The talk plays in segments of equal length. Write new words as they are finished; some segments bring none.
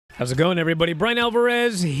How's it going, everybody? Bryan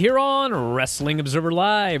Alvarez here on Wrestling Observer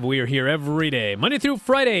Live. We are here every day, Monday through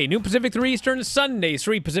Friday, noon Pacific 3 Eastern, Sundays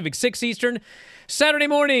 3 Pacific 6 Eastern, Saturday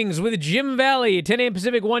mornings with Jim Valley, 10 a.m.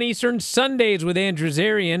 Pacific 1 Eastern, Sundays with Andrew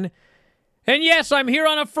Zarian. And yes, I'm here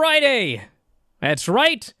on a Friday. That's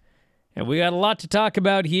right. And we got a lot to talk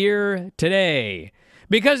about here today.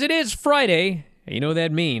 Because it is Friday, you know what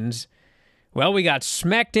that means. Well, we got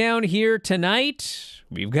SmackDown here tonight.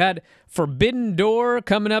 We've got Forbidden Door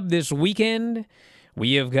coming up this weekend.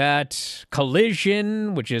 We have got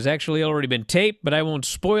Collision, which has actually already been taped, but I won't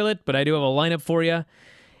spoil it, but I do have a lineup for you.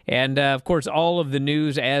 And, of course, all of the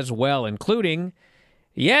news as well, including,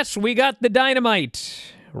 yes, we got the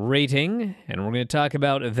Dynamite rating, and we're going to talk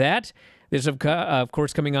about that. This, of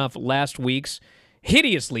course, coming off last week's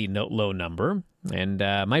hideously low number, and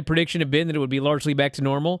my prediction had been that it would be largely back to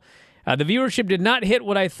normal. The viewership did not hit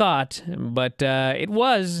what I thought, but it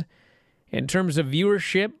was, in terms of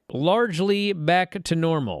viewership, largely back to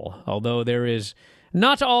normal, although there is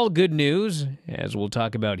not all good news, as we'll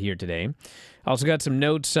talk about here today. Also got some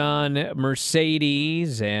notes on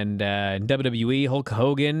Mercedes and WWE. Hulk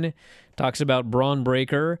Hogan talks about Braun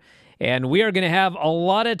Breaker, and we are going to have a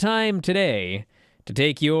lot of time today to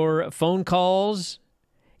take your phone calls.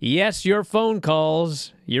 Yes, your phone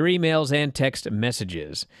calls, your emails, and text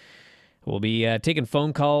messages. We'll be taking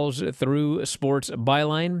phone calls through Sports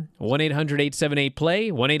Byline,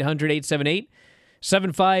 1-800-878-PLAY,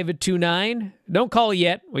 1-800-878-7529. Don't call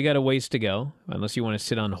yet. We got a ways to go, unless you want to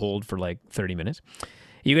sit on hold for like 30 minutes.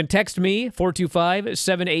 You can text me,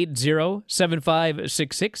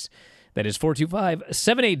 425-780-7566. That is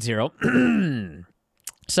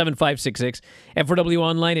 425-780-7566.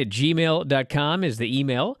 F4WOnline at gmail.com is the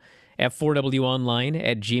email, F4WOnline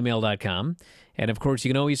at gmail.com. And, of course, you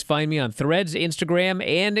can always find me on Threads, Instagram,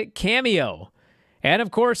 and Cameo. And, of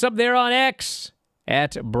course, up there on X,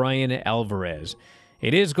 at Bryan Alvarez.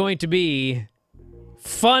 It is going to be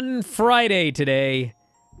Fun Friday today,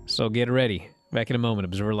 so get ready. Back in a moment,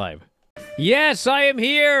 Observer Live. Yes, I am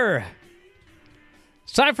here.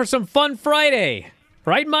 It's time for some Fun Friday.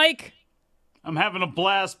 Right, Mike? I'm having a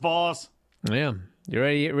blast, boss. Yeah. You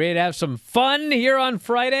ready to have some fun here on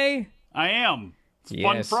Friday? I am. It's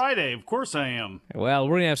Fun Friday. Of course I am. Well,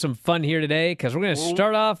 we're going to have some fun here today because we're going to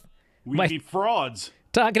start off by be frauds.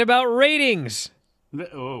 Talking about ratings.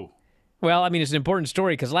 Oh. Well, I mean, it's an important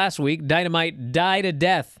story because last week, Dynamite died a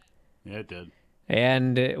death. Yeah, it did.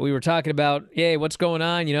 And we were talking about, hey, what's going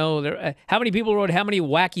on? You know, how many people wrote how many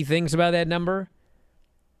wacky things about that number?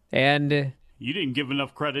 And you didn't give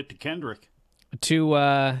enough credit to Kendrick.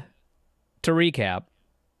 To recap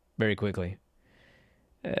very quickly.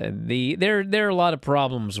 There are a lot of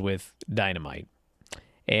problems with Dynamite.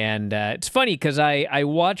 And it's funny because I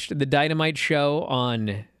watched the Dynamite show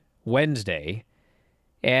on Wednesday.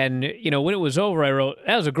 And, you know, when it was over, I wrote,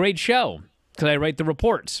 that was a great show. Because I write the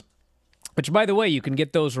reports. Which, by the way, you can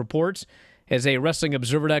get those reports as a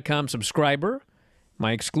WrestlingObserver.com subscriber.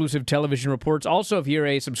 My exclusive television reports. Also, if you're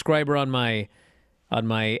a subscriber on my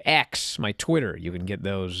X, my Twitter, you can get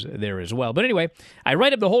those there as well. But anyway, I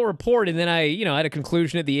write up the whole report, and then I, had a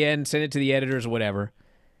conclusion at the end, send it to the editors or whatever.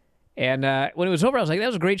 And when it was over, I was like, that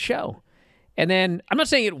was a great show. And then, I'm not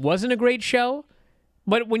saying it wasn't a great show,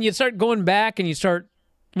 but when you start going back and you start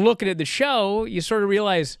looking at the show, you sort of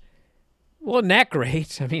realize, well, isn't that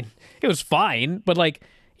great? I mean, it was fine, but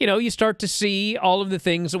you start to see all of the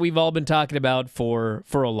things that we've all been talking about for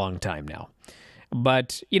a long time now.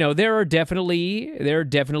 But, there are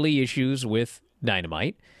definitely issues with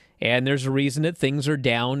Dynamite, and there's a reason that things are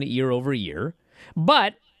down year over year.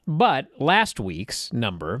 But last week's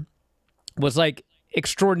number was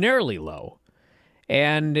extraordinarily low.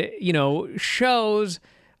 And, shows,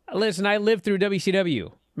 listen, I lived through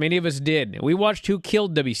WCW. Many of us did. We watched Who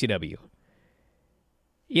Killed WCW.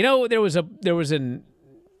 There was a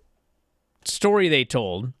story they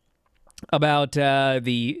told about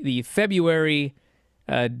the February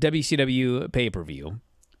WCW pay-per-view.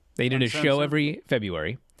 They did a show every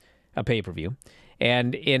February, a pay-per-view.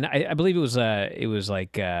 And I believe it was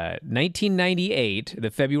 1998,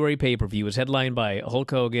 the February pay-per-view was headlined by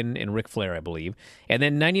Hulk Hogan and Ric Flair, I believe. And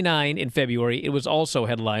then 99 in February, it was also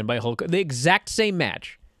headlined by Hulk. The exact same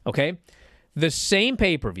match, okay? The same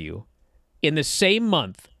pay-per-view in the same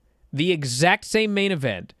month, the exact same main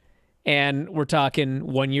event, and we're talking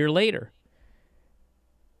 1 year later.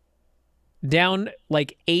 Down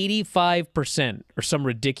 85% or some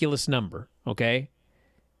ridiculous number, okay?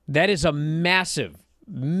 That is a massive,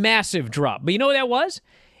 massive drop. But you know what that was?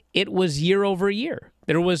 It was year over year.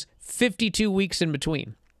 There was 52 weeks in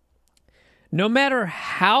between. No matter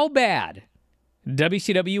how bad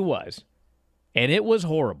WCW was, and it was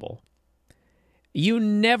horrible. You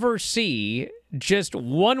never see just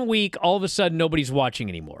 1 week, all of a sudden, nobody's watching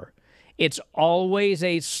anymore. It's always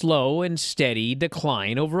a slow and steady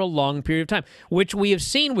decline over a long period of time, which we have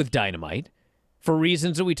seen with Dynamite for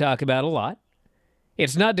reasons that we talk about a lot.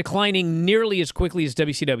 It's not declining nearly as quickly as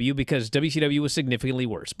WCW because WCW was significantly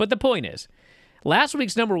worse. But the point is, last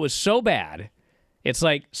week's number was so bad, it's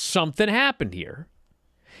like something happened here.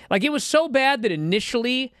 Like it was so bad that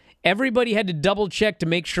initially everybody had to double check to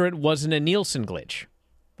make sure it wasn't a Nielsen glitch.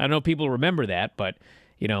 I don't know if people remember that, but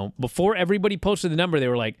before everybody posted the number, they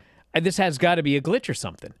were like, this has got to be a glitch or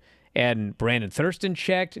something. And Brandon Thurston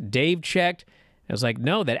checked, Dave checked. I was like,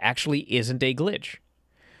 no, that actually isn't a glitch.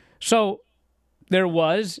 So there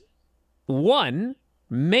was one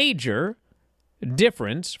major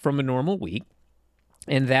difference from a normal week,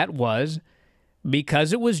 and that was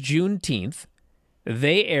because it was Juneteenth,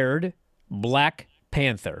 they aired Black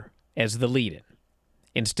Panther as the lead-in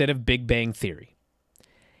instead of Big Bang Theory.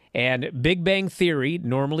 And Big Bang Theory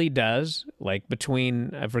normally does, like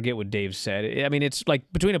between, I forget what Dave said. I mean, it's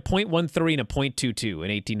like between a .13 and a .22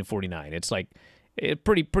 in 18 to 49. It's like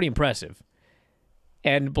pretty impressive.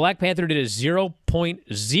 And Black Panther did a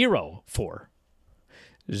 0.04.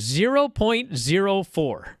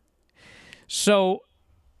 0.04. So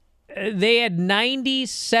they had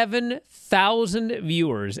 97,000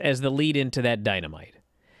 viewers as the lead into that Dynamite.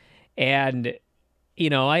 And,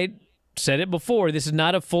 I said it before, this is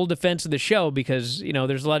not a full defense of the show because,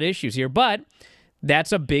 there's a lot of issues here, but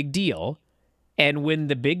that's a big deal. And when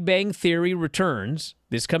the Big Bang Theory returns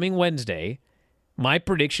this coming Wednesday, my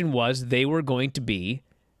prediction was they were going to be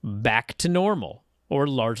back to normal or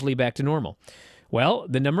largely back to normal. Well,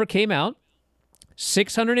 the number came out,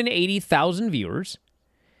 680,000 viewers.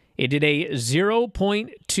 It did a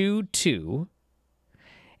 0.22,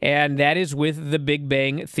 and that is with the Big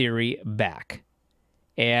Bang Theory back.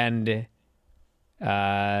 And,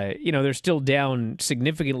 they're still down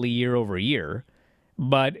significantly year over year.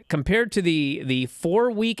 But compared to the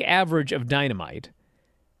 4-week average of Dynamite,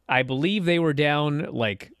 I believe they were down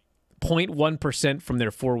like 0.1% from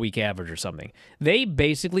their 4-week average or something. They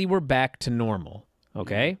basically were back to normal,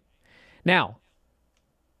 okay? Now,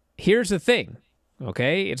 here's the thing,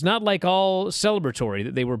 okay? It's not like all celebratory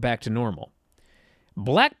that they were back to normal.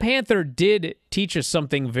 Black Panther did teach us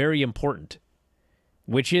something very important,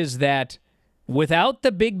 which is that without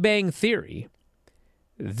the Big Bang Theory,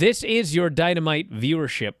 this is your Dynamite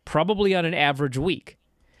viewership probably on an average week.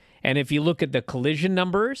 And if you look at the Collision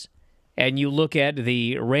numbers and you look at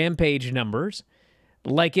the Rampage numbers,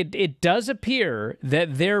 like it does appear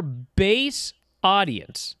that their base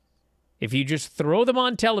audience, if you just throw them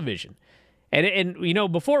on television, and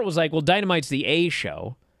before it was like, well, Dynamite's the A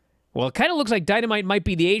show. Well, it kind of looks like Dynamite might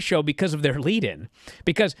be the A show because of their lead-in.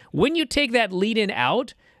 Because when you take that lead-in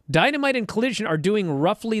out, Dynamite and Collision are doing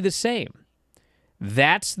roughly the same.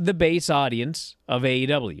 That's the base audience of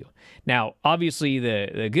AEW. Now, obviously,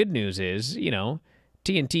 the good news is, TNT,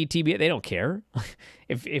 TBS, they don't care.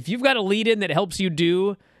 If you've got a lead-in that helps you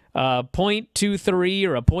do a .23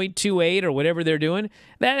 or a .28 or whatever they're doing,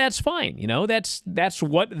 that's fine. That's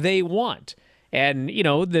what they want. And,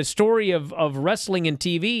 the story of wrestling and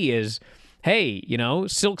TV is, hey,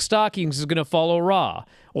 Silk Stockings is going to follow Raw,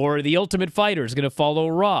 or The Ultimate Fighter is going to follow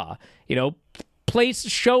Raw.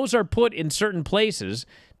 Shows are put in certain places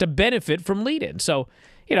to benefit from lead-in. So,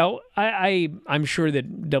 I'm sure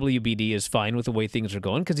that WBD is fine with the way things are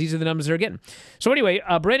going because these are the numbers they're getting. So anyway,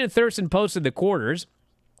 Brandon Thurston posted the quarters,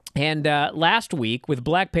 and last week with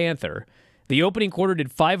Black Panther, the opening quarter did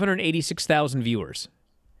 586,000 viewers.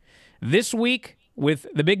 This week, with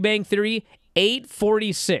the Big Bang Theory,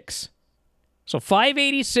 846. So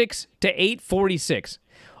 586 to 846.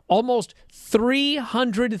 Almost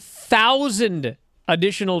 300,000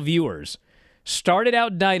 additional viewers started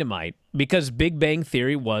out Dynamite because Big Bang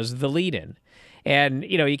Theory was the lead-in. And,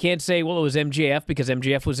 you can't say, well, it was MJF because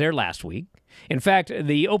MJF was there last week. In fact,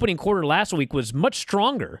 the opening quarter last week was much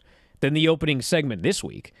stronger than the opening segment this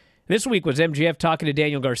week. This week was MJF talking to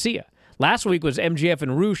Daniel Garcia. Last week was MJF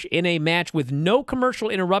and Roosh in a match with no commercial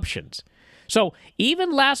interruptions. So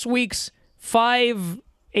even last week's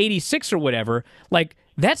 586 or whatever,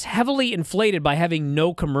 that's heavily inflated by having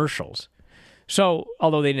no commercials. So,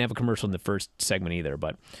 although they didn't have a commercial in the first segment either,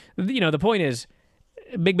 but, the point is,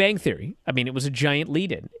 Big Bang Theory, it was a giant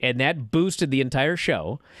lead-in, and that boosted the entire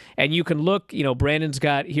show. And you can look, Brandon's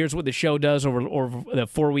got, here's what the show does over the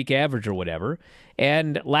 4-week average or whatever.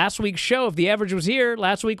 And last week's show, if the average was here,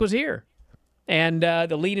 last week was here. And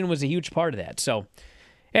the lead-in was a huge part of that. So,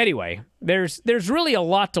 anyway, there's really a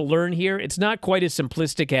lot to learn here. It's not quite as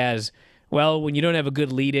simplistic as Well, when you don't have a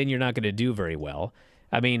good lead-in, you're not going to do very well.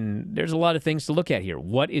 I mean, there's a lot of things to look at here.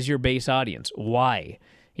 What is your base audience? Why?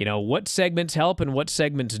 What segments help and what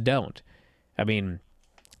segments don't? I mean,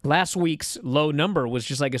 last week's low number was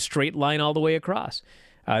just like a straight line all the way across.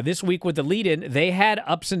 This week with the lead-in, they had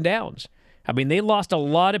ups and downs. I mean, they lost a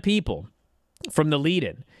lot of people from the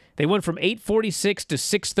lead-in. They went from 846 to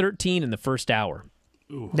 613 in the first hour.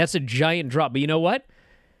 Ooh. That's a giant drop. But you know what?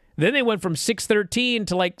 Then they went from 613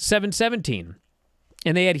 to like 717,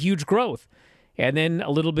 and they had huge growth, and then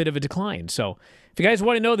a little bit of a decline. So if you guys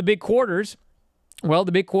want to know the big quarters, well,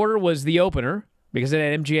 the big quarter was the opener because it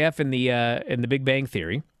had MJF in the Big Bang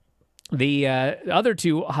Theory. The other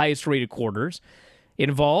two highest-rated quarters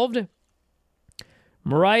involved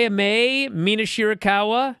Mariah May, Mina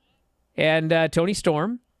Shirakawa, and Toni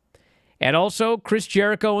Storm, and also Chris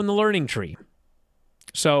Jericho and the Learning Tree.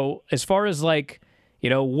 So as far as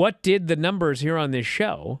what did the numbers here on this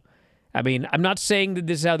show? I mean, I'm not saying that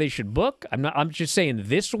this is how they should book. I'm just saying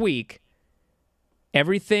this week,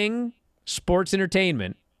 everything sports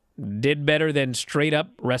entertainment did better than straight up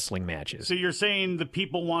wrestling matches. So you're saying the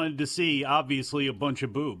people wanted to see, obviously, a bunch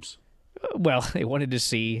of boobs. Well, they wanted to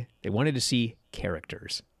see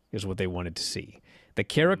characters is what they wanted to see. The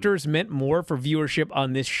characters meant more for viewership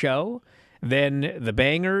on this show than the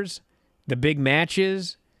bangers, the big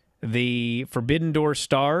matches, the Forbidden Door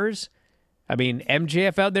stars. I mean,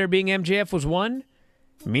 MJF out there being MJF was one.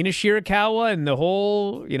 Mina Shirakawa and the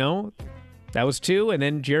whole, that was two. And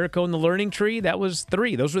then Jericho and the Learning Tree, that was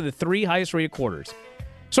three. Those were the three highest rated quarters.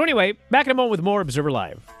 So anyway, back in a moment with more Observer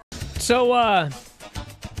Live. So,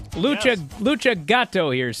 Lucha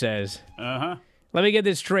Gato here says, let me get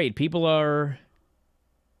this straight. People are,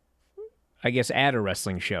 I guess, at a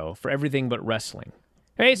wrestling show for everything but wrestling.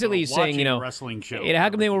 Basically, he's saying, wrestling show. How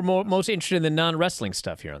come they were most interested in the non-wrestling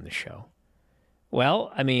stuff here on the show?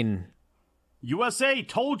 Well, I mean, USA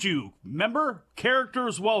told you. Remember,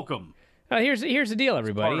 characters welcome. Here's the deal,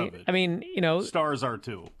 everybody. I mean, stars are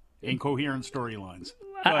too. Incoherent storylines.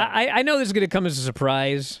 I know this is going to come as a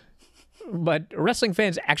surprise, but wrestling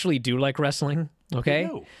fans actually do like wrestling. Okay,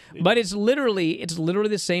 but it's literally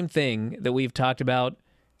the same thing that we've talked about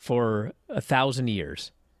for 1,000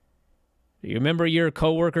 years. You remember your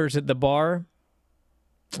coworkers at the bar?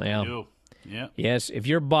 Well, yeah. Yes, if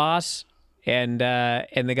your boss and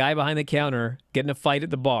the guy behind the counter get in a fight at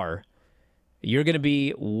the bar, you're going to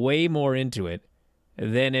be way more into it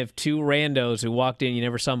than if two randos who walked in you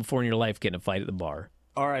never saw before in your life get in a fight at the bar.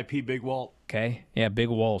 R.I.P. Big Walt. Okay? Yeah, Big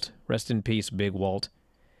Walt. Rest in peace, Big Walt.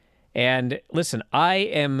 And listen,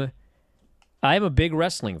 I'm a big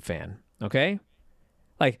wrestling fan, okay?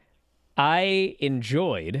 I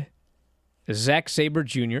enjoyed Zack Sabre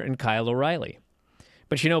Jr. and Kyle O'Reilly.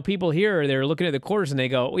 But, people here, they're looking at the quarters and they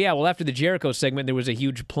go, after the Jericho segment, there was a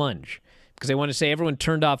huge plunge because they want to say everyone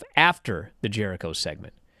turned off after the Jericho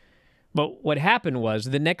segment. But what happened was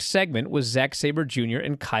the next segment was Zack Sabre Jr.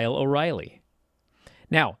 and Kyle O'Reilly.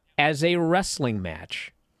 Now, as a wrestling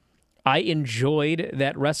match, I enjoyed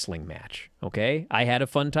that wrestling match, okay? I had a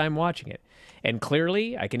fun time watching it. And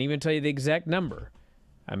clearly, I can even tell you the exact number.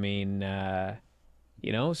 I mean,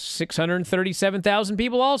 637,000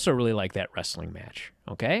 people also really like that wrestling match,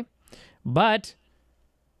 okay? But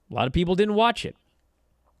a lot of people didn't watch it.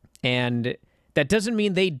 And that doesn't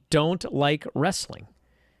mean they don't like wrestling,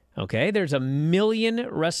 okay? There's a million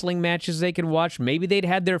wrestling matches they can watch. Maybe they'd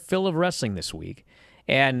had their fill of wrestling this week.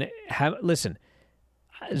 And listen,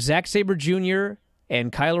 Zack Sabre Jr.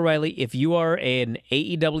 and Kyle O'Reilly, if you are an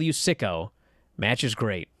AEW sicko, match is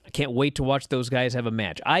great. I can't wait to watch those guys have a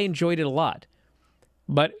match. I enjoyed it a lot.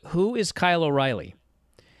 But who is Kyle O'Reilly?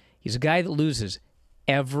 He's a guy that loses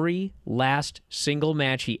every last single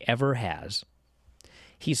match he ever has.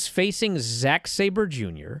 He's facing Zack Sabre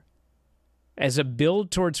Jr. as a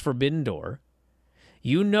build towards Forbidden Door.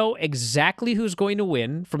 You know exactly who's going to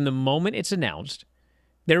win from the moment it's announced.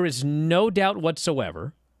 There is no doubt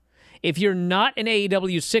whatsoever. If you're not an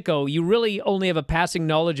AEW sicko, you really only have a passing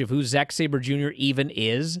knowledge of who Zack Sabre Jr. even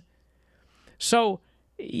is. So,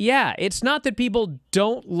 yeah, it's not that people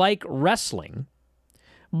don't like wrestling,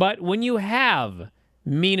 but when you have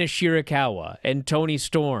Mina Shirakawa and Toni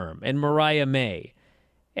Storm and Mariah May,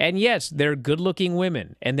 and yes, they're good-looking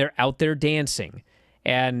women, and they're out there dancing,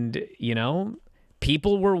 and,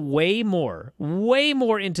 people were way more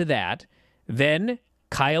into that than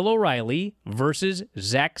Kyle O'Reilly versus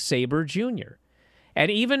Zack Sabre Jr.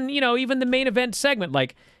 And even the main event segment,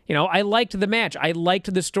 I liked the match. I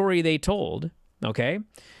liked the story they told, okay?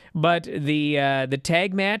 But the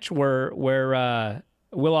tag match where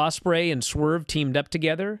Will Ospreay and Swerve teamed up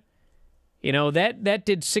together, that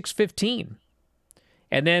did 615.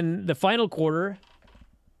 And then the final quarter,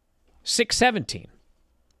 6-17.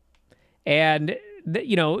 And,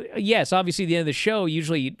 yes, obviously the end of the show,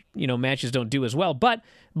 usually, matches don't do as well. But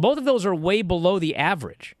both of those are way below the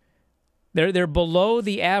average. They're below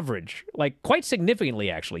the average, like quite significantly,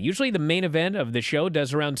 actually. Usually the main event of the show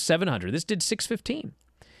does around 700. This did 615.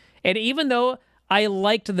 And even though I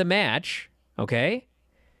liked the match, okay,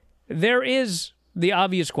 there is the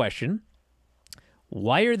obvious question.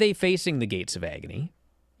 Why are they facing the Gates of Agony?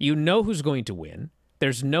 You know who's going to win.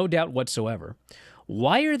 There's no doubt whatsoever.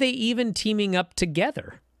 Why are they even teaming up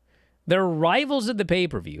together? They're rivals at the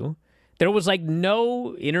pay-per-view. There was like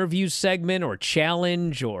no interview segment or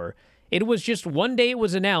challenge, or it was just one day it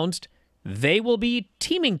was announced they will be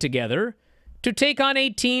teaming together to take on a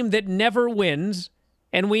team that never wins,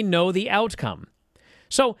 and we know the outcome.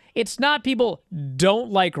 So it's not people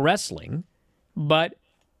don't like wrestling, but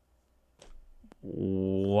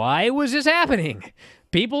why was this happening?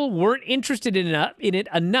 People weren't interested in it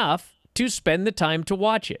enough to spend the time to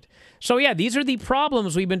watch it. So yeah, these are the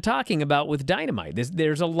problems we've been talking about with Dynamite.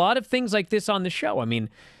 There's a lot of things like this on the show. I mean,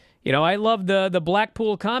 I love the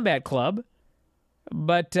Blackpool Combat Club,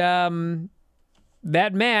 but that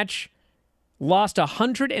match lost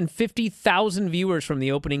 150,000 viewers from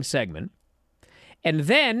the opening segment. And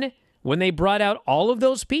then when they brought out all of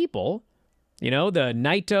those people, the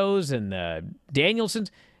Naitos and the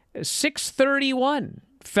Danielsons, 631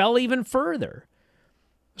 fell even further.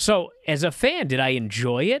 So as a fan, did I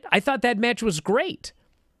enjoy it? I thought that match was great.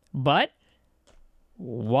 But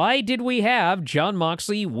why did we have Jon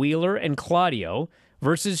Moxley, Wheeler, and Claudio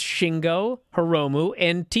versus Shingo, Hiromu,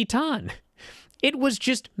 and Titan? It was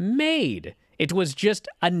just made. It was just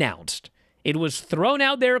announced. It was thrown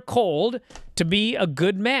out there cold to be a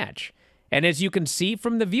good match. And as you can see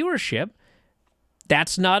from the viewership,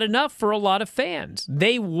 that's not enough for a lot of fans.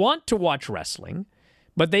 They want to watch wrestling,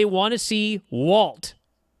 but they want to see Walt.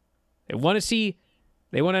 They want to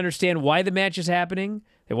understand why the match is happening.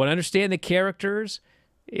 They want to understand the characters.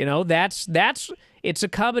 It's a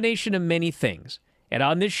combination of many things. And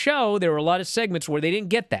on this show, there were a lot of segments where they didn't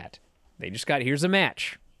get that. They just got, here's a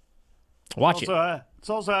match. Watch it. It's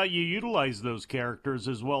also how you utilize those characters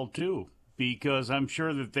as well, too. Because I'm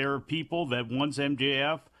sure that there are people that once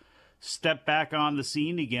MJF stepped back on the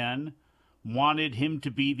scene again, wanted him to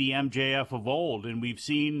be the MJF of old. And we've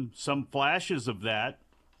seen some flashes of that.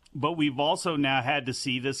 But we've also now had to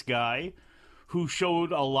see this guy who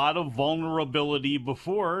showed a lot of vulnerability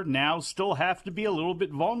before, now still have to be a little bit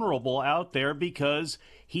vulnerable out there because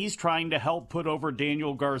he's trying to help put over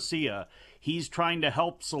Daniel Garcia. He's trying to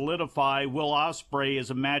help solidify Will Ospreay as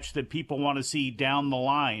a match that people want to see down the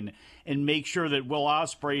line and make sure that Will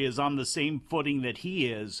Ospreay is on the same footing that he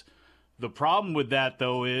is. The problem with that,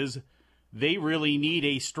 though, is they really need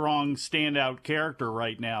a strong standout character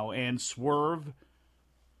right now, and Swerve,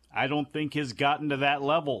 I don't think has gotten to that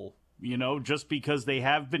level. Just because they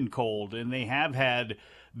have been cold and they have had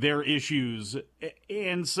their issues.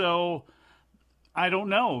 And so, I don't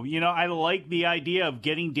know. I like the idea of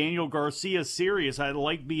getting Daniel Garcia serious. I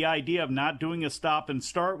like the idea of not doing a stop and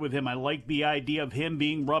start with him. I like the idea of him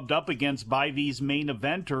being rubbed up against by these main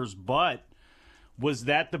eventers. But was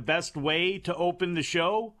that the best way to open the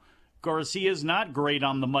show? Garcia's not great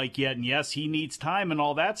on the mic yet. And yes, he needs time and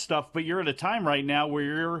all that stuff. But you're at a time right now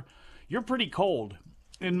where you're pretty cold.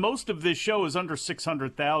 And most of this show is under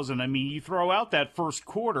 600,000. I mean, you throw out that first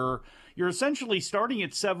quarter, you're essentially starting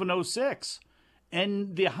at 706.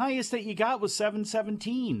 And the highest that you got was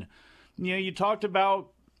 717. You talked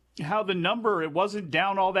about how the number, it wasn't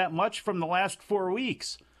down all that much from the last 4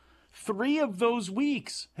 weeks. 3 of those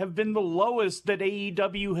weeks have been the lowest that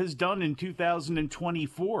AEW has done in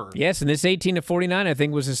 2024. Yes, and this 18-49, I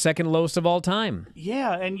think, was the second lowest of all time.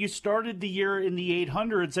 Yeah, and you started the year in the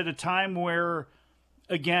 800s at a time where,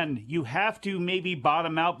 again, you have to maybe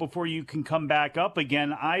bottom out before you can come back up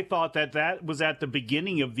again. I thought that was at the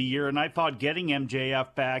beginning of the year, and I thought getting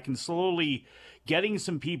MJF back and slowly getting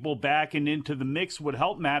some people back and into the mix would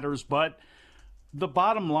help matters. But the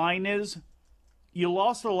bottom line is you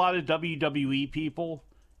lost a lot of WWE people,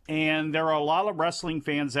 and there are a lot of wrestling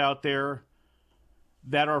fans out there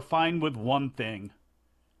that are fine with one thing,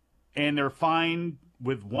 and they're fine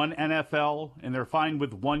with one NFL, and they're fine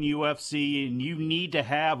with one UFC, and you need to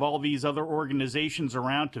have all these other organizations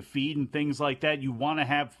around to feed and things like that. You want to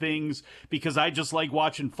have things because I just like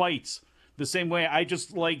watching fights the same way I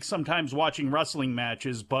just like sometimes watching wrestling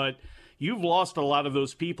matches, but you've lost a lot of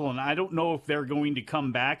those people, and I don't know if they're going to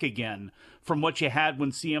come back again from what you had when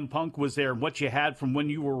CM Punk was there and what you had from when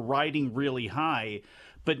you were riding really high.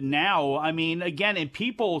 But now, I mean, again, and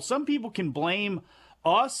some people can blame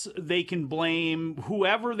Us, they can blame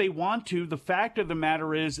whoever they want to. The fact of the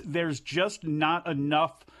matter is there's just not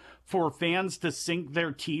enough for fans to sink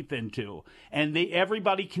their teeth into. And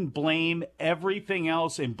everybody can blame everything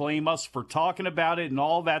else and blame us for talking about it and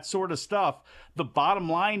all that sort of stuff. The bottom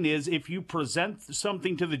line is, if you present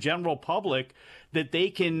something to the general public that they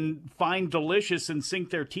can find delicious and sink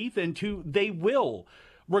their teeth into, they will,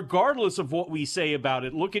 regardless of what we say about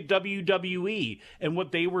it. Look at WWE and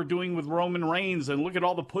what they were doing with Roman Reigns, and look at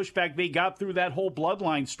all the pushback they got through that whole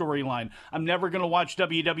Bloodline storyline. I'm never going to watch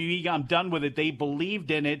WWE. I'm done with it. They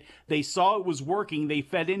believed in it. They saw it was working. They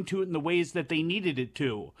fed into it in the ways that they needed it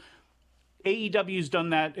to. AEW's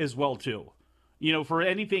done that as well, too. You know, for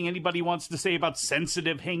anything anybody wants to say about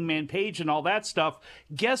sensitive Hangman Page and all that stuff,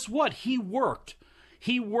 guess what? He worked.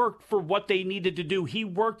 He worked for what they needed to do. He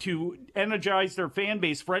worked to energize their fan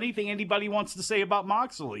base. For anything anybody wants to say about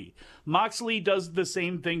Moxley, Moxley does the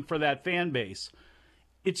same thing for that fan base.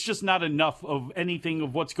 It's just not enough of anything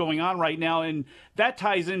of what's going on right now. And that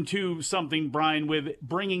ties into something, Brian, with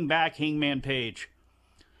bringing back Hangman Page.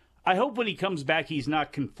 I hope when he comes back, he's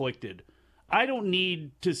not conflicted. I don't need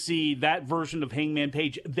to see that version of Hangman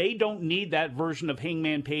Page. They don't need that version of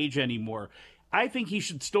Hangman Page anymore. I think he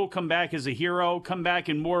should still come back as a hero, come back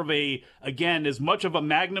in more of a, again, as much of a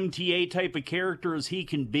Magnum TA type of character as he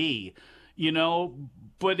can be, you know,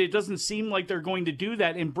 but it doesn't seem like they're going to do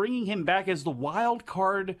that. And bringing him back as the wild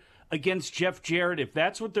card against Jeff Jarrett, if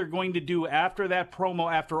that's what they're going to do after that promo,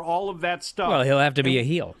 after all of that stuff. Well, he'll have to be a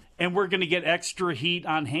heel. And we're going to get extra heat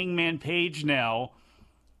on Hangman Page now.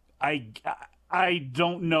 I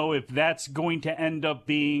don't know if that's going to end up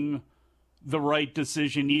being the right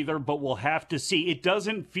decision either, but we'll have to see. It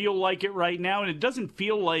doesn't feel like it right now, and it doesn't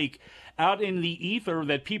feel like out in the ether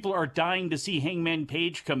that people are dying to see Hangman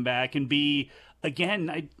Page come back and be,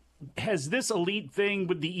 again, has this elite thing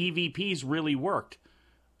with the EVPs really worked?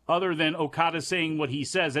 Other than Okada saying what he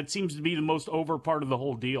says, that seems to be the most over part of the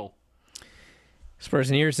whole deal. This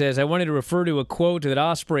person here says, I wanted to refer to a quote that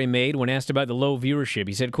Ospreay made when asked about the low viewership.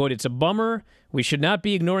 He said, quote, "It's a bummer. We should not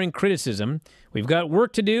be ignoring criticism. We've got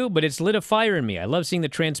work to do, but it's lit a fire in me. I love seeing the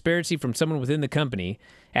transparency from someone within the company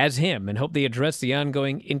as him and hope they address the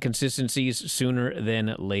ongoing inconsistencies sooner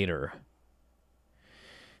than later."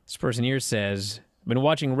 This person here says, I've been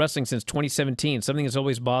watching wrestling since 2017. Something has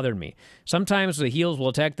always bothered me. Sometimes the heels will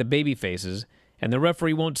attack the baby faces, and the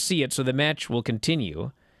referee won't see it, so the match will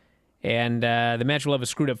continue. And the match will have a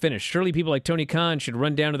screwed-up finish. Surely people like Tony Khan should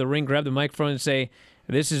run down to the ring, grab the microphone, and say,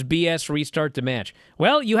 "This is BS, restart the match."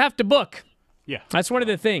 Well, you have to book. Yeah. That's one of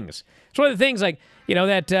the things. It's one of the things, like, you know,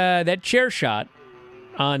 that chair shot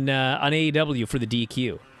on AEW for the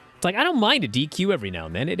DQ. It's like, I don't mind a DQ every now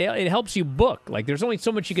and then. It helps you book. Like, there's only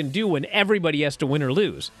so much you can do when everybody has to win or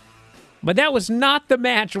lose. But that was not the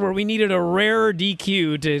match where we needed a rare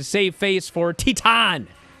DQ to save face for Titan.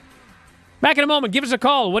 Back in a moment. Give us a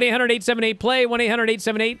call. 1-800-878-PLAY,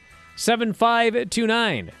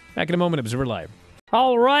 1-800-878-7529. Back in a moment. Observer Live.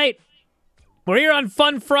 All right. We're here on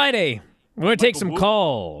Fun Friday. We're going to take some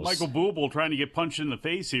calls. Michael Booble trying to get punched in the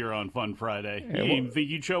face here on Fun Friday. He didn't even think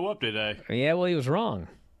you'd show up today. Yeah, well, he was wrong.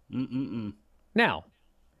 Now,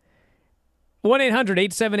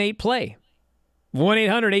 1-800-878-PLAY.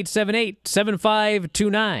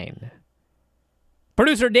 1-800-878-7529.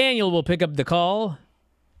 Producer Daniel will pick up the call.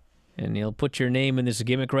 And he'll put your name in this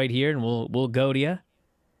gimmick right here, and we'll go to you.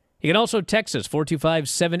 You can also text us,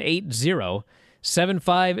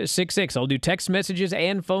 425-780-7566. I'll do text messages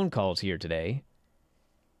and phone calls here today.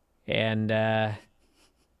 And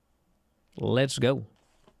let's go.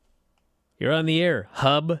 You're on the air,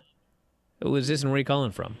 Hub. Who is this and where are you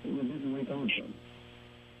calling from?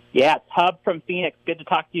 Yeah, it's Hub from Phoenix. Good to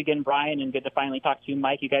talk to you again, Brian, and good to finally talk to you,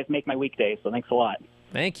 Mike. You guys make my weekdays, so thanks a lot.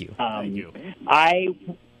 Thank you. Thank you.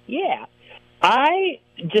 I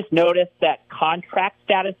just noticed that contract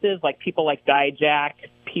statuses, like people like Dijak,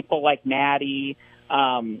 people like Natty,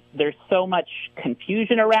 there's so much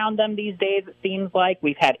confusion around them these days, it seems like.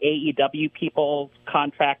 We've had AEW people's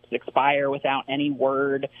contracts expire without any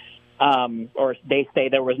word, or they say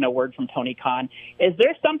there was no word from Tony Khan. Is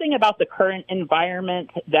there something about the current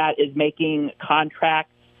environment that is making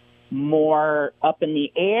contracts more up in the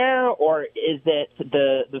air, or is it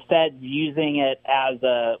the Fed using it as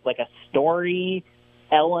a story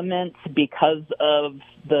element because of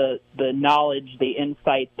the knowledge, the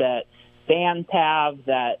insight that fans have,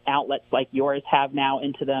 that outlets like yours have now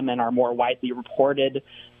into them and are more widely reported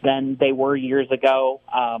than they were years ago?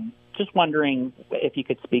 Just wondering if you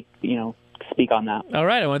could speak on that. All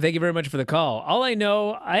right, I want to thank you very much for the call. All I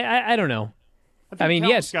know, I don't know. I mean,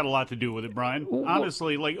 yes, it's got a lot to do with it, Brian.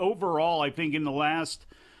 Honestly, overall, I think in the last,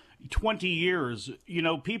 20 years,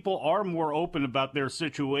 people are more open about their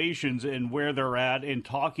situations and where they're at and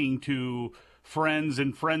talking to friends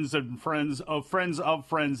and friends and friends of friends of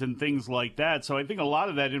friends and things like that. So I think a lot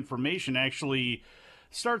of that information actually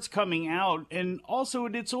starts coming out. And also,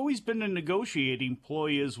 it's always been a negotiating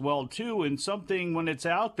ploy as well, too. And something, when it's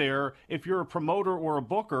out there, if you're a promoter or a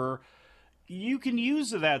booker, you can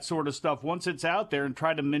use that sort of stuff once it's out there and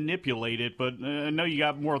try to manipulate it. But I know you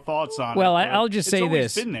got more thoughts on it. Well, I'll just say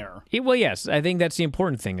this. It's always been there. Well, yes, I think that's the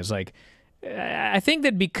important thing is like, I think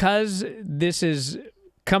that because this has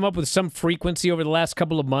come up with some frequency over the last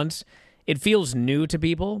couple of months, it feels new to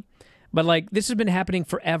people. But like, this has been happening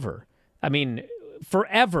forever. I mean,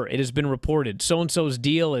 forever it has been reported so-and-so's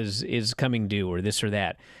deal is coming due or this or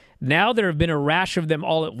that. Now there have been a rash of them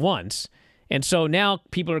all at once. And so now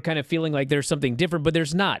people are kind of feeling like there's something different, but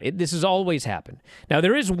there's not. This has always happened. Now,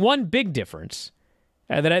 there is one big difference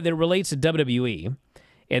that relates to WWE,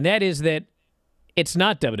 and that is that it's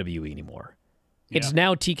not WWE anymore. Yeah. It's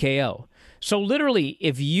now TKO. So literally,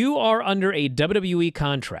 if you are under a WWE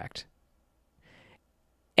contract,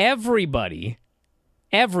 every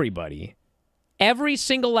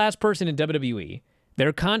single last person in WWE,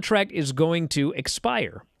 their contract is going to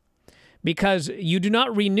expire. Because you do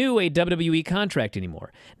not renew a WWE contract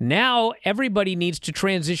anymore. Now, everybody needs to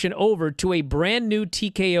transition over to a brand new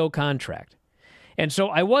TKO contract. And so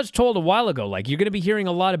I was told a while ago, like, you're going to be hearing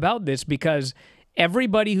a lot about this because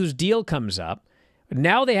everybody whose deal comes up,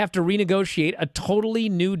 now they have to renegotiate a totally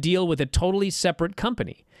new deal with a totally separate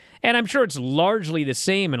company. And I'm sure it's largely the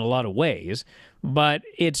same in a lot of ways, but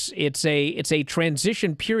it's a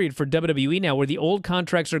transition period for WWE now where the old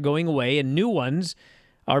contracts are going away and new ones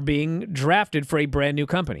are being drafted for a brand new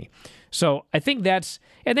company. So I think that's,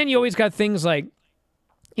 and then you always got things like,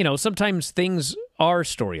 sometimes things are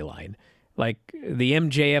storyline, like the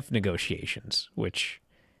MJF negotiations, which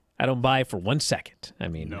I don't buy for 1 second. I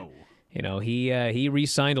mean, no. He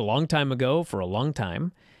re-signed a long time ago for a long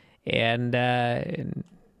time, and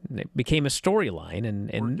it became a storyline,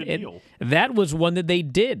 and that was one that they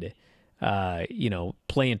did,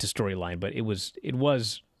 play into storyline, but it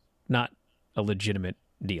was not a legitimate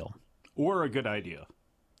deal. Or a good idea.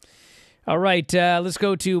 All right, let's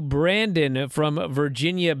go to Brandon from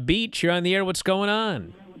Virginia Beach. You're on the air. What's going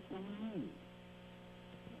on?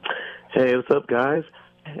 Hey, what's up, guys?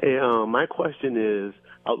 Hey, my question is,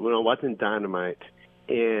 when I'm watching Dynamite,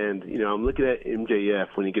 and, I'm looking at MJF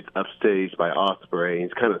when he gets upstaged by Ospreay, and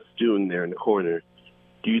he's kind of stewing there in the corner.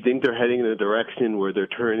 Do you think they're heading in a direction where they're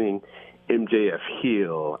turning MJF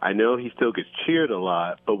heel? I know he still gets cheered a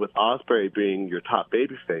lot, but with Ospreay being your top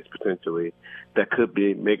babyface potentially, that could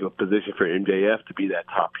make a position for MJF to be that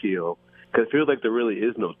top heel. Because it feels like there really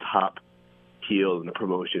is no top heel in the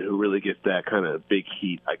promotion who really gets that kind of big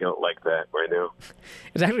heat. I don't like that right now.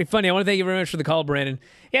 It's actually funny. I want to thank you very much for the call, Brandon.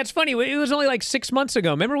 Yeah, it's funny. It was only like 6 months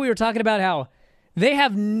ago. Remember we were talking about how they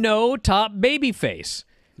have no top babyface.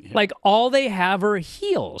 Yeah. Like all they have are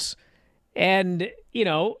heels. And,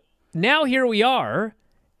 now here we are,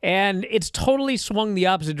 and it's totally swung the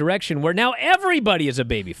opposite direction where now everybody is a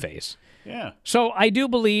babyface. Yeah. So I do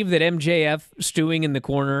believe that MJF stewing in the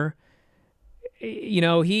corner,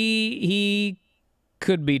 he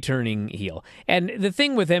could be turning heel. And the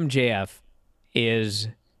thing with MJF is,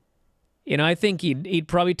 I think he'd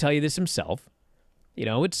probably tell you this himself. It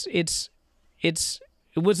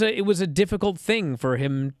was a difficult thing for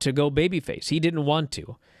him to go babyface. He didn't want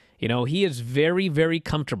to. He is very, very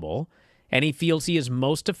comfortable, and he feels he is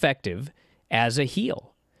most effective as a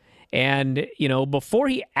heel. And, before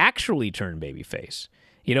he actually turned babyface,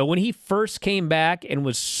 when he first came back and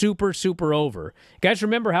was super, super over, guys,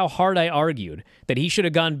 remember how hard I argued that he should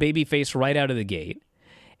have gone babyface right out of the gate?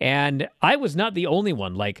 And I was not the only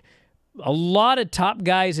one. Like, a lot of top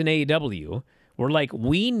guys in AEW were like,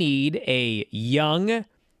 we need a young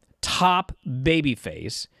top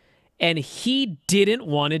babyface. And he didn't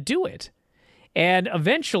want to do it. And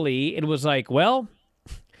eventually it was like, well,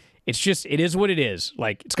 it is what it is.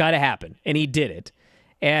 Like, it's got to happen. And he did it.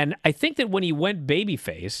 And I think that when he went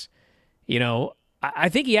babyface, I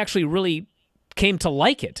think he actually really came to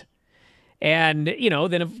like it. And,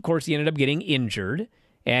 then of course he ended up getting injured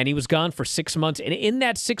and he was gone for 6 months. And in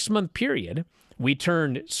that 6-month period, we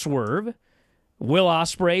turned Swerve, Will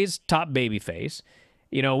Ospreay's top babyface.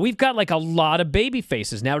 We've got like a lot of baby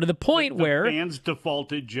faces now to the point where fans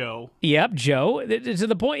defaulted Joe. Yep, Joe. To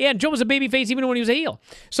the point, yeah, Joe was a baby face even when he was a heel.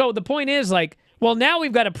 So the point is like, well, now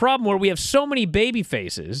we've got a problem where we have so many baby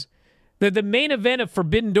faces that the main event of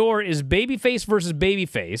Forbidden Door is babyface versus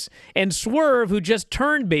babyface, and Swerve, who just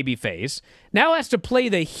turned babyface, now has to play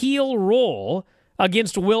the heel role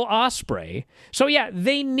against Will Ospreay. So, yeah,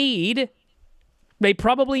 they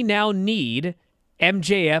probably now need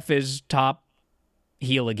MJF as top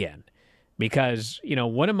heel again. Because,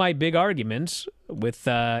 one of my big arguments with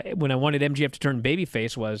when I wanted MJF to turn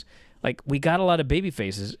babyface was, like, we got a lot of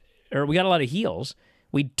babyfaces, or we got a lot of heels.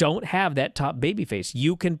 We don't have that top babyface.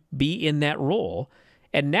 You can be in that role.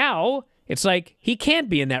 And now it's like he can't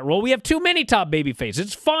be in that role. We have too many top babyfaces.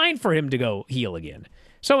 It's fine for him to go heel again.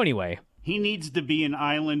 So anyway. He needs to be an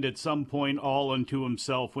island at some point all unto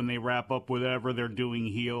himself when they wrap up whatever they're doing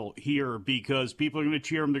here, because people are going to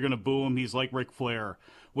cheer him, they're going to boo him. He's like Ric Flair.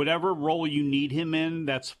 Whatever role you need him in,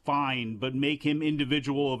 that's fine, but make him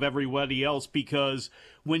individual of everybody else, because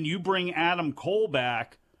when you bring Adam Cole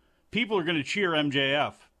back, people are going to cheer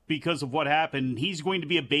MJF because of what happened. He's going to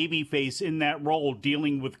be a babyface in that role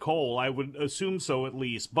dealing with Cole. I would assume so, at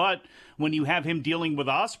least. But when you have him dealing with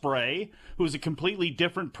Ospreay, who's a completely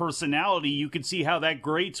different personality, you can see how that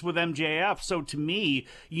grates with MJF. So to me,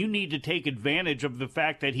 you need to take advantage of the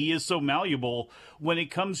fact that he is so malleable when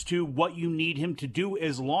it comes to what you need him to do,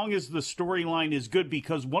 as long as the storyline is good.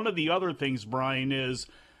 Because one of the other things, Bryan, is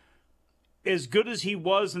as good as he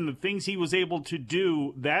was and the things he was able to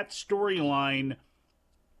do, that storyline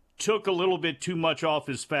took a little bit too much off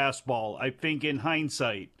his fastball, I think, in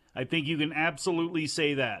hindsight. I think you can absolutely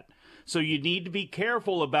say that. So you need to be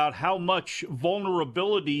careful about how much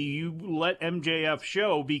vulnerability you let MJF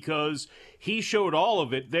show, because he showed all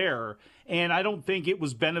of it there. And I don't think it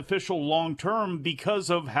was beneficial long term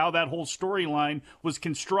because of how that whole storyline was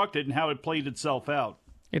constructed and how it played itself out.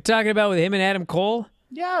 You're talking about with him and Adam Cole?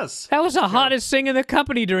 Yes. That was the hottest thing in the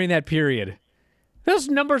company during that period. Those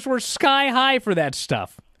numbers were sky high for that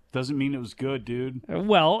stuff. Doesn't mean it was good, dude.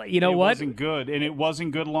 Well, you know what? It wasn't good, and it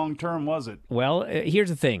wasn't good long term, was it? Well, here's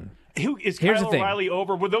the thing. Is Kyle O'Reilly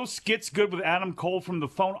over? Were those skits good with Adam Cole from the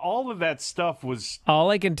phone? All of that stuff was. All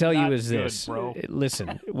I can tell you is good, this. Bro.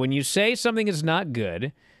 Listen, when you say something is not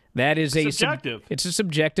good, that is subjective. It's a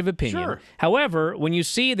subjective opinion. Sure. However, when you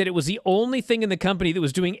see that it was the only thing in the company that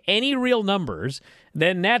was doing any real numbers,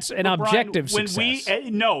 then that's an objective success.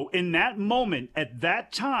 In that moment, at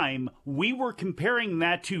that time, we were comparing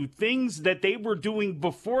that to things that they were doing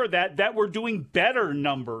before that were doing better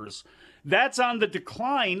numbers. That's on the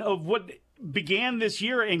decline of what began this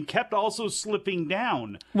year and kept also slipping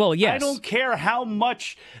down. Well, yes. I don't care how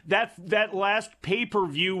much that last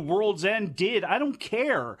pay-per-view World's End did. I don't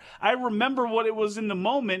care. I remember what it was in the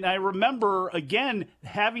moment. I remember, again,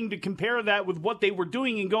 having to compare that with what they were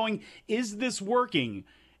doing and going, is this working?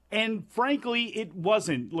 And frankly, it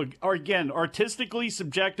wasn't. Look, again, artistically,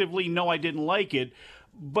 subjectively, no, I didn't like it.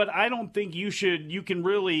 But I don't think you can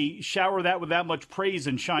really shower that with that much praise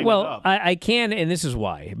and shine it up. Well, I can, and this is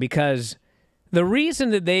why. Because the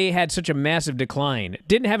reason that they had such a massive decline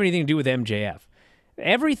didn't have anything to do with MJF.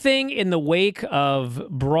 Everything in the wake of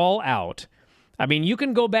Brawl Out, I mean, you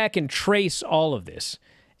can go back and trace all of this.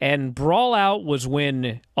 And Brawl Out was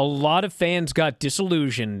when a lot of fans got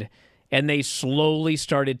disillusioned and they slowly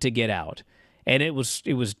started to get out. And it was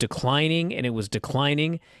declining, and it was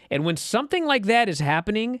declining. And when something like that is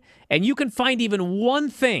happening, and you can find even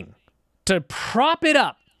one thing to prop it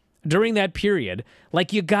up during that period,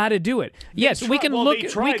 like, you got to do it. Yes, we can look. They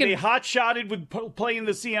tried. They hot-shotted with playing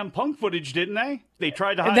the CM Punk footage, didn't they? They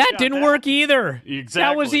tried to hot-shot that. Didn't work either. Exactly.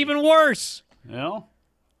 That was even worse. Well,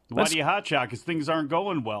 why do you hot-shot? Because things aren't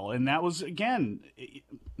going well. And that was, again,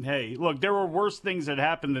 hey, look, there were worse things that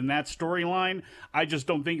happened than that storyline. I just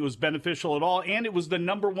don't think it was beneficial at all. And it was the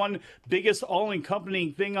number one biggest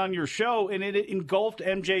all-encompassing thing on your show, and it engulfed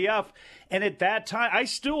MJF. And at that time, I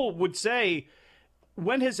still would say,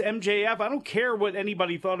 when has MJF, I don't care what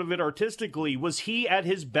anybody thought of it artistically, was he at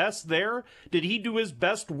his best there? Did he do his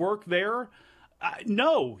best work there?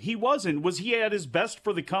 No, he wasn't. Was he at his best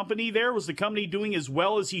for the company there? Was the company doing as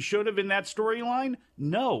well as he should have in that storyline?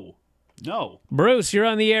 No. Bruce, you're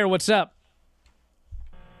on the air. What's up?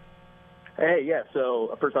 Hey, yeah,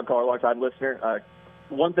 so first-time caller, long-time listener.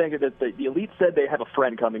 One thing that the Elite said they have a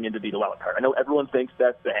friend coming in to be the wild card. I know everyone thinks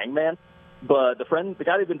that's the Hangman, but the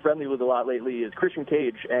guy they've been friendly with a lot lately is Christian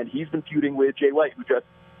Cage, and he's been feuding with Jay White, who just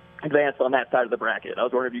advanced on that side of the bracket. I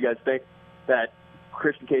was wondering if you guys think that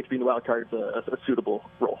Christian Cage being the wild card is a suitable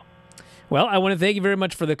role. Well, I want to thank you very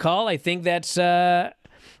much for the call. I think that's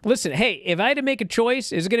listen, hey, if I had to make a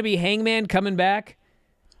choice, is it going to be Hangman coming back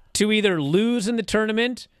to either lose in the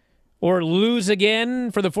tournament or lose again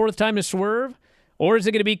for the fourth time to Swerve, or is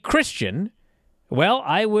it going to be Christian? Well,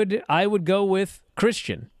 I would go with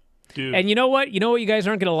Christian. Dude. And you know what? You know what you guys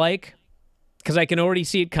aren't going to like? Because I can already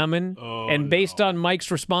see it coming. And based on Mike's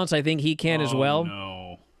response, I think he can as well.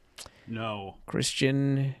 No.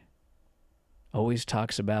 Christian always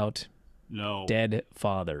talks about No. dead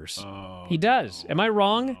fathers. Oh, He does. Am I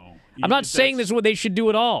wrong? no. I'm not saying this is what they should do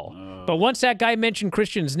at all. But once that guy mentioned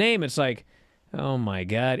Christian's name, it's like, oh my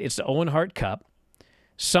God, it's the Owen Hart Cup.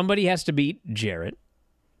 Somebody has to beat Jarrett.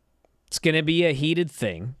 It's going to be a heated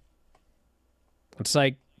thing. It's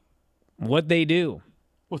like what they do.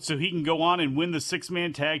 What, so he can go on and win the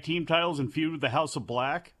 6-man tag team titles and feud with the House of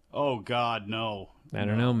Black? Oh, God, no. I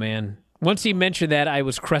don't know, man. Once he mentioned that, I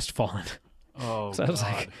was crestfallen. Oh, So I was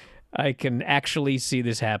God. like, I can actually see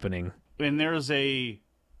this happening. And there's the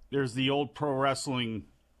old pro wrestling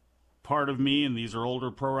part of me, and these are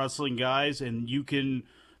older pro wrestling guys, and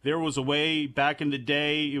there was a way back in the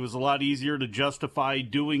day, it was a lot easier to justify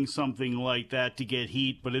doing something like that to get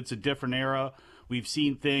heat, but it's a different era. We've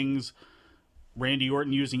seen things, Randy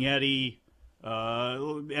Orton using Eddie,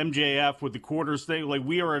 MJF with the quarters thing. Like,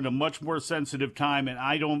 we are in a much more sensitive time, and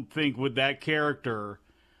I don't think with that character,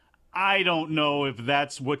 I don't know if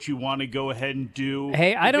that's what you want to go ahead and do.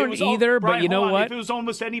 Hey, I If it don't was either, but Brian, you know hold on. what? If it was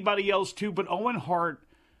almost anybody else too, but Owen Hart,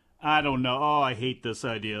 I don't know. Oh, I hate this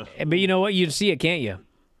idea. But you know what? You'd see it, can't you?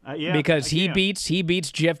 Yeah, Because I he can.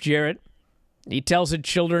 beats Jeff Jarrett. He tells the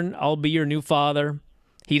children, I'll be your new father.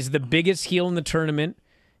 He's the biggest heel in the tournament.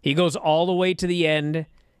 He goes all the way to the end.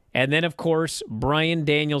 And then, of course, Bryan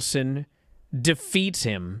Danielson defeats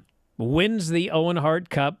him, wins the Owen Hart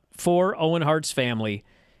Cup for Owen Hart's family.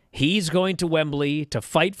 He's going to Wembley to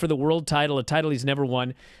fight for the world title, a title he's never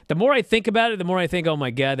won. The more I think about it, the more I think, oh,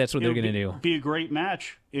 my God, that's what they're going to do. It would be a great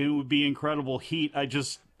match. It would be incredible heat. I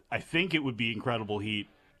think it would be incredible heat.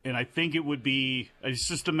 And I think it would be, it's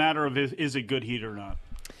just a matter of is it good heat or not.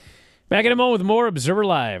 Back in a moment with more Observer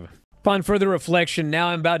Live. Upon further reflection, now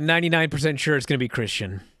I'm about 99% sure it's going to be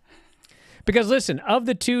Christian. Because listen, of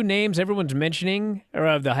the two names everyone's mentioning, or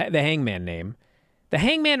of the Hangman name, the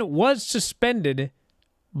Hangman was suspended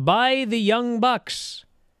by the Young Bucks.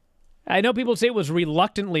 I know people say it was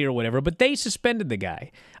reluctantly or whatever, but they suspended the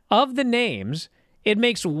guy. Of the names, it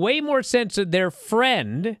makes way more sense that their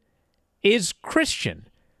friend is Christian,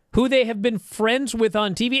 who they have been friends with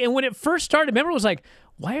on TV. And when it first started, remember, it was like,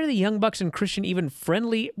 why are the Young Bucks and Christian even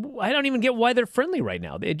friendly? I don't even get why they're friendly right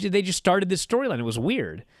now. They just started this storyline. It was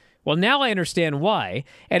weird. Well, now I understand why.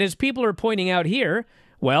 And as people are pointing out here,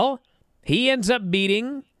 well, he ends up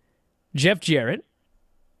beating Jeff Jarrett,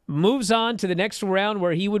 moves on to the next round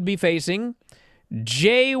where he would be facing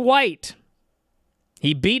Jay White.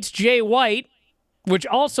 He beats Jay White, which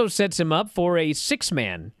also sets him up for a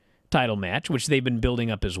 6-man title match, which they've been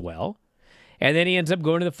building up as well. And then he ends up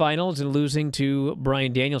going to the finals and losing to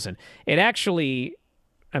Bryan Danielson. It actually,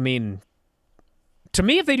 I mean, to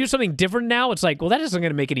me, if they do something different now, it's like, well, that isn't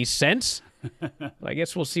going to make any sense. I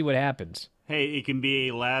guess we'll see what happens. Hey, it can be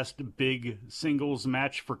a last big singles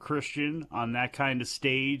match for Christian on that kind of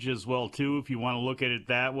stage as well, too, if you want to look at it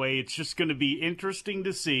that way. It's just going to be interesting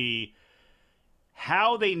to see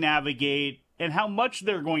how they navigate and how much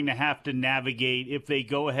they're going to have to navigate if they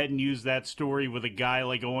go ahead and use that story with a guy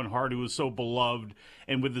like Owen Hart, who is so beloved,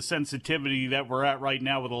 and with the sensitivity that we're at right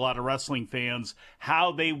now with a lot of wrestling fans,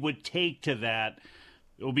 how they would take to that.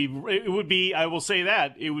 It would be, I will say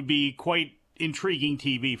that, it would be quite intriguing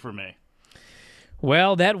TV for me.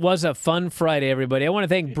 Well, that was a fun Friday, everybody. I want to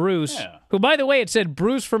thank Bruce, who, by the way, it said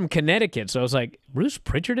Bruce from Connecticut. So I was like, Bruce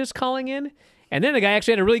Pritchard is calling in? And then the guy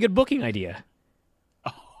actually had a really good booking idea.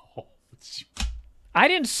 I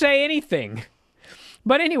didn't say anything.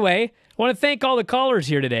 But anyway, I want to thank all the callers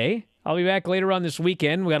here today. I'll be back later on this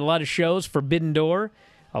weekend. We got a lot of shows. Forbidden Door.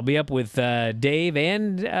 I'll be up with Dave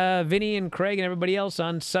and Vinny and Craig and everybody else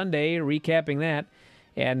on Sunday, recapping that.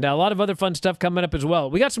 And a lot of other fun stuff coming up as well.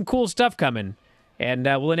 We got some cool stuff coming, and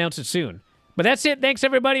we'll announce it soon. But that's it. Thanks,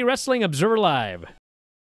 everybody. Wrestling Observer Live.